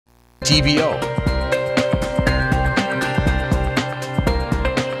TVO.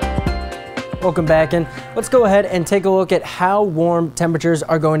 Welcome back, and let's go ahead and take a look at how warm temperatures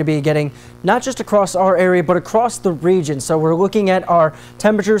are going to be getting, not just across our area, but across the region. So we're looking at our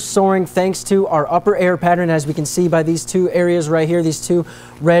temperatures soaring thanks to our upper air pattern, as we can see by these two areas right here, these two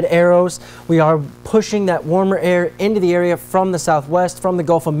red arrows. We are pushing that warmer air into the area from the southwest, from the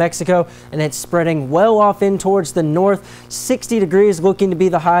Gulf of Mexico, and it's spreading well off in towards the north. 60 degrees looking to be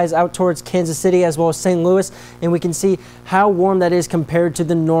the highs out towards Kansas City as well as St. Louis, and we can see how warm that is compared to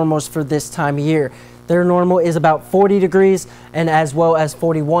the normals for this time of year. Their normal is about 40 degrees and as well as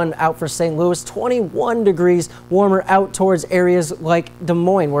 41 out for St. Louis, 21 degrees warmer out towards areas like Des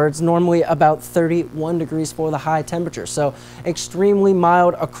Moines, where it's normally about 31 degrees for the high temperature. So extremely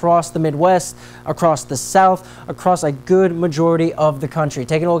mild across the Midwest, across the South, across a good majority of the country.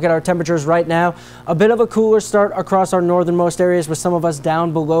 Taking a look at our temperatures right now, a bit of a cooler start across our northernmost areas with some of us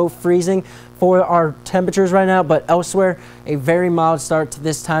down below freezing for our temperatures right now, but elsewhere a very mild start to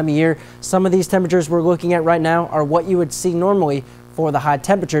this time of year. Some of these temperatures we're looking at right now are what you would see normally for the high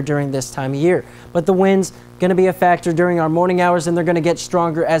temperature during this time of year. But the winds going to be a factor during our morning hours, and they're going to get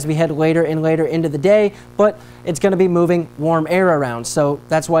stronger as we head later and later into the day, but it's going to be moving warm air around. So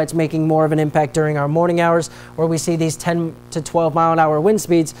that's why it's making more of an impact during our morning hours, where we see these 10 to 12 mile-an-hour wind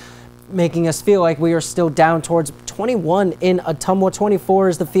speeds, making us feel like we are still down towards 21 in Ottumwa. 24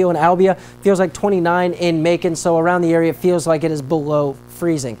 is the feel in Albia. Feels like 29 in Macon. So around the area, it feels like it is below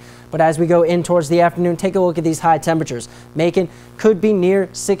freezing. But as we go in towards the afternoon, take a look at these high temperatures. Macon could be near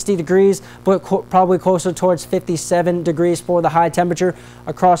 60 degrees, but probably closer towards 57 degrees for the high temperature.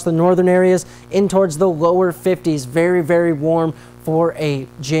 Across the northern areas, in towards the lower 50s. Very, very warm for a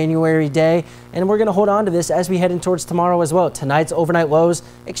January day, and we're going to hold on to this as we head in towards tomorrow as well. Tonight's overnight lows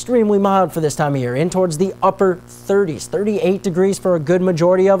extremely mild for this time of year, in towards the upper 30s, 38 degrees for a good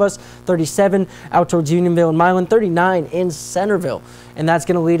majority of us, 37 out towards Unionville and Milan, 39 in Centerville, and that's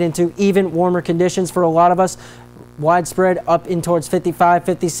going to lead into even warmer conditions for a lot of us. Widespread up in towards 55,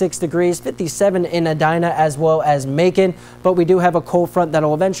 56 degrees, 57 in Edina as well as Macon, but we do have a cold front that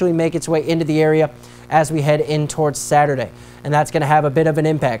will eventually make its way into the area as we head in towards Saturday, and that's going to have a bit of an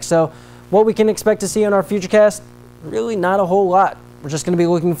impact. So what we can expect to see on our futurecast, really not a whole lot. We're just going to be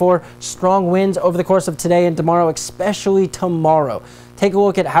looking for strong winds over the course of today and tomorrow, especially tomorrow. Take a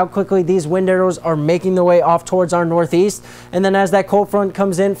look at how quickly these wind arrows are making their way off towards our northeast. And then as that cold front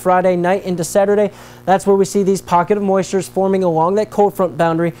comes in Friday night into Saturday, that's where we see these pocket of moistures forming along that cold front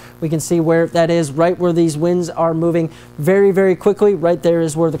boundary. We can see where that is, right where these winds are moving very, very quickly. Right there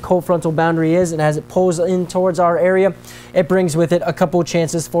is where the cold frontal boundary is. And as it pulls in towards our area, it brings with it a couple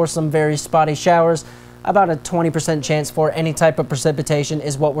chances for some very spotty showers. About a 20% chance for any type of precipitation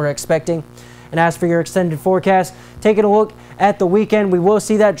is what we're expecting. And as for your extended forecast, taking a look at the weekend, we will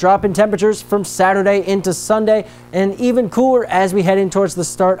see that drop in temperatures from Saturday into Sunday, and even cooler as we head in towards the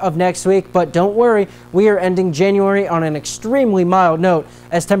start of next week. But don't worry, we are ending January on an extremely mild note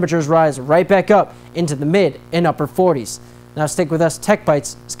as temperatures rise right back up into the mid and upper 40s. Now stick with us. Tech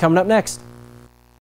Bites is coming up next.